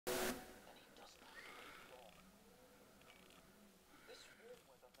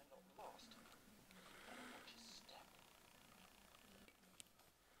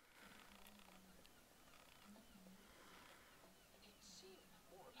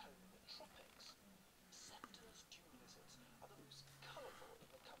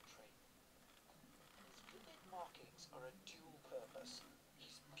markings are a dual purpose.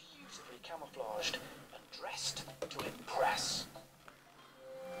 He's beautifully camouflaged and dressed to impress.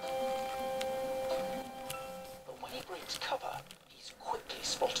 But when he breaks cover, he's quickly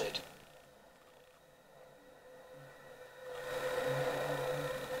spotted.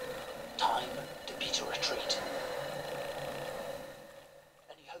 Time to beat a retreat.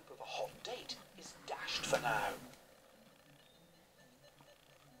 Any hope of a hot date is dashed for now.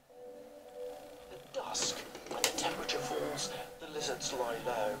 At dusk, when the temperature falls, the lizards lie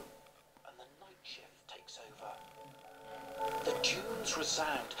low, and the night shift takes over. The dunes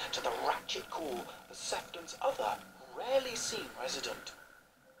resound to the ratchet call of Sefton's other, rarely seen resident,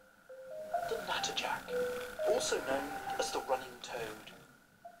 the Natterjack, also known as the running toad.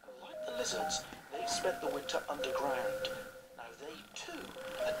 Like the lizards, they've spent the winter underground. Now they too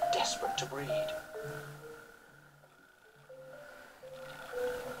are desperate to breed.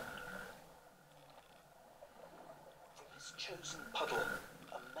 From his chosen puddle,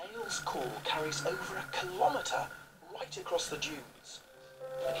 a male's call carries over 1 kilometre right across the dunes,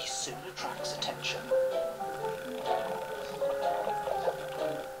 and he soon attracts attention.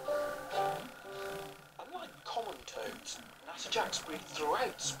 Unlike common toads, Natterjacks breed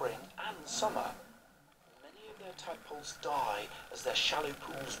throughout spring and summer. Many of their tadpoles die as their shallow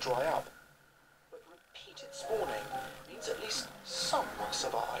pools dry up, but repeated spawning means at least some will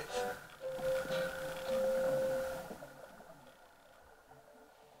survive.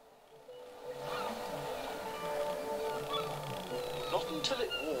 Not until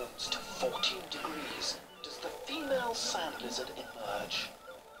it warms to 14 degrees does the female sand lizard emerge.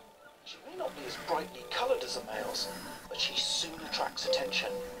 She may not be as brightly coloured as the males, but she soon attracts attention.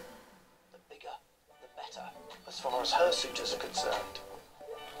 The bigger, the better, as far as her suitors are concerned.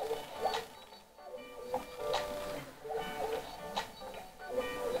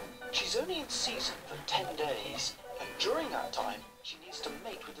 She's only in season for 10 days, and during that time, she needs to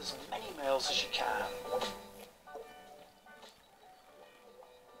mate with as many males as she can.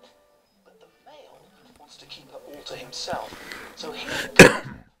 But the male wants to keep her all to himself, so he'll go for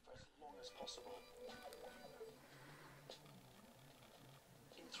as long as possible.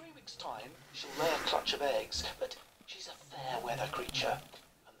 In 3 weeks' time, she'll lay a clutch of eggs, but she's a fair weather creature,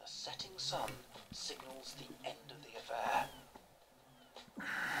 and the setting sun signals the end of the affair.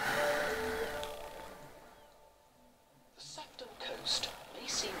 The Sefton coast may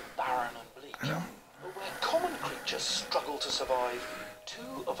seem barren and bleak, but where common creatures struggle to survive,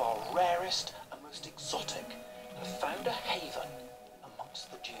 2 of our rarest and most exotic have found a haven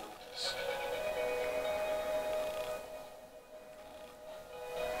amongst the dunes.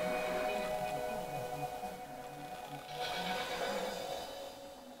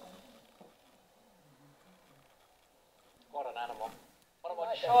 What an animal. One of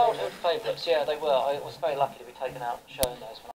my childhood favourites, yeah, they were. I was very lucky to be taken out and shown those.